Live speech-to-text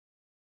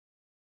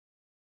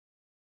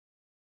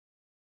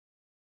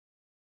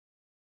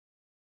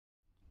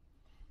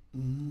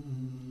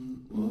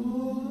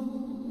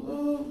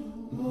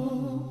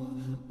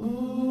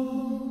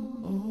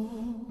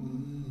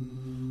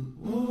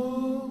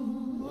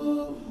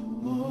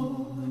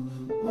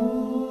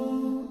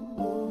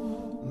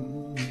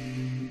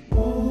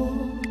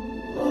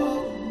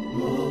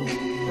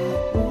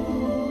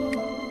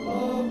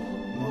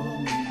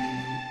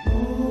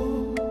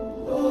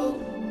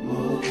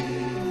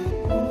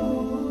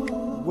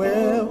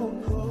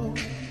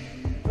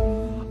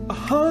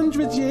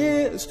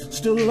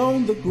Still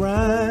on the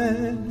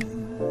grind,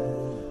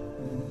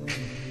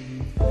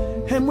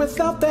 and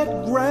without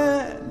that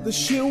grind, the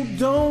shield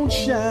don't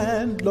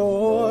shine,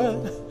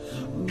 Lord.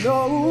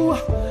 No,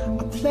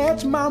 I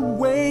pledge my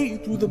way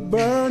through the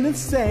burning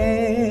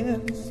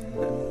sands.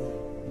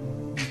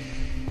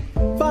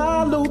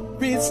 Follow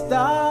 3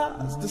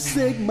 stars to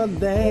Sigma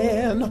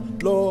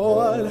land,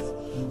 Lord.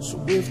 So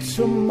if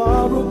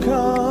tomorrow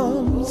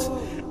comes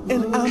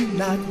and I'm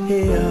not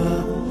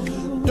here,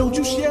 don't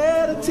you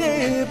shed a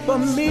tear for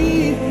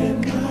me.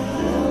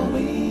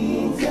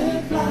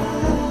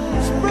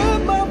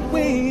 Spread my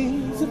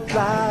wings and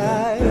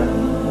fly.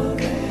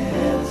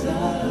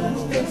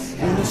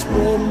 Gonna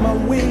spread my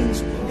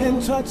wings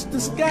and touch the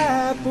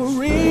sky for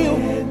real.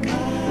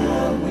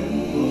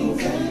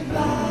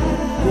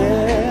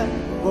 Yeah,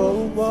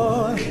 oh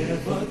boy.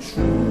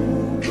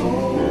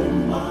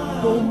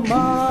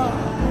 GOMAB,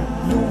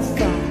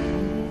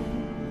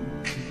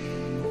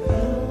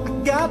 I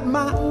got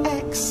my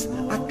axe,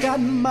 I got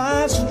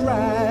my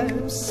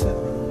stripes.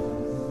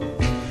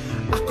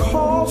 I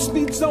call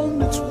speeds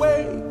on its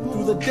way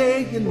through the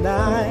day and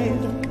night,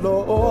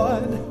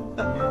 Lord.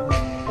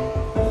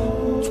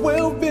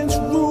 12-inch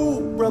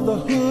rule,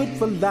 brotherhood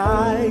for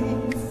life,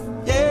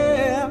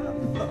 yeah.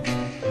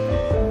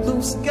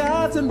 Blue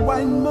skies and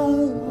white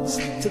moons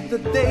to the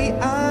day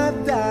I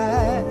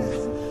die.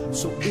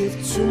 So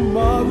if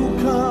tomorrow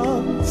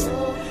comes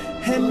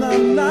and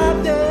I'm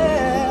not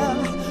there,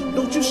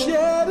 don't you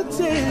shed a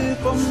tear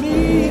for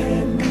me.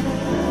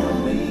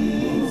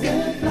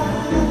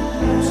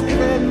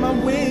 Spread my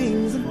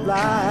wings and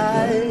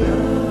fly,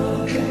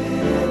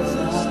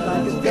 just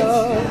like a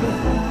dove.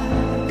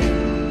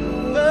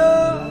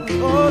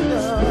 Oh,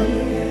 love.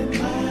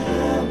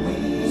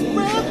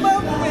 Spread my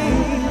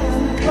wings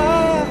and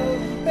fly,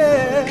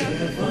 yeah.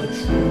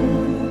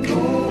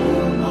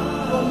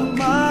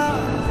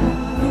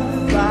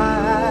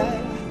 Fly.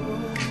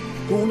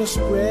 Gonna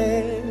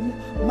spread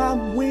my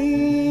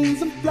wings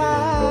and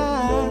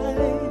fly,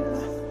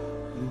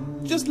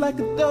 just like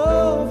a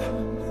dove.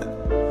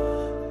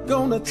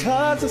 Gonna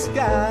touch the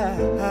sky.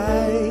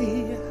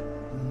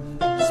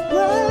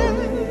 Spread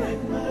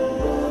my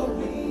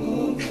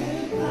wings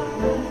and fly.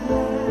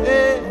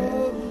 Yeah,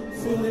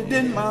 feel it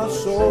in my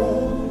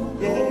soul.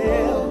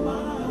 Yeah,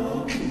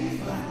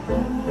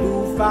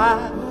 blue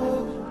fire.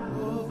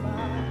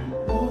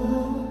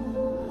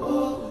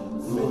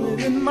 Feel it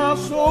in my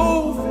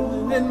soul.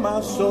 Feel it in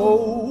my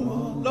soul.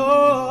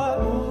 Lord,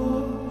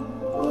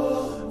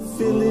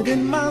 feel it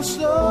in my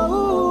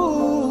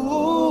soul.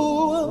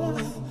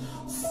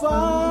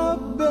 Phi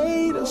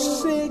Beta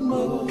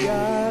Sigma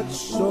God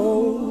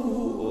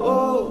soul.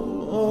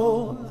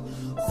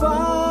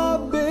 Phi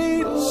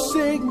Beta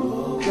Sigma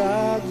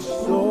God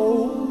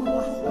soul.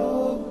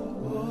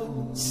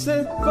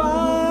 Say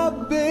Phi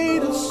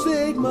Beta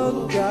Sigma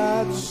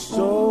God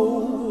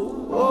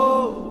soul.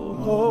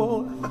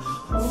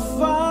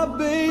 Phi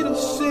Beta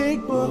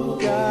Sigma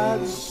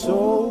God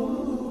soul.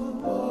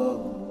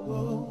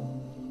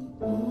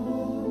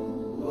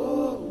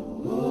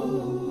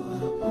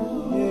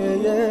 Yeah,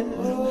 yeah.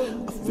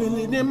 I feel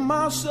it in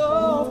my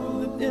soul,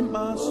 feel it in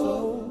my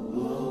soul.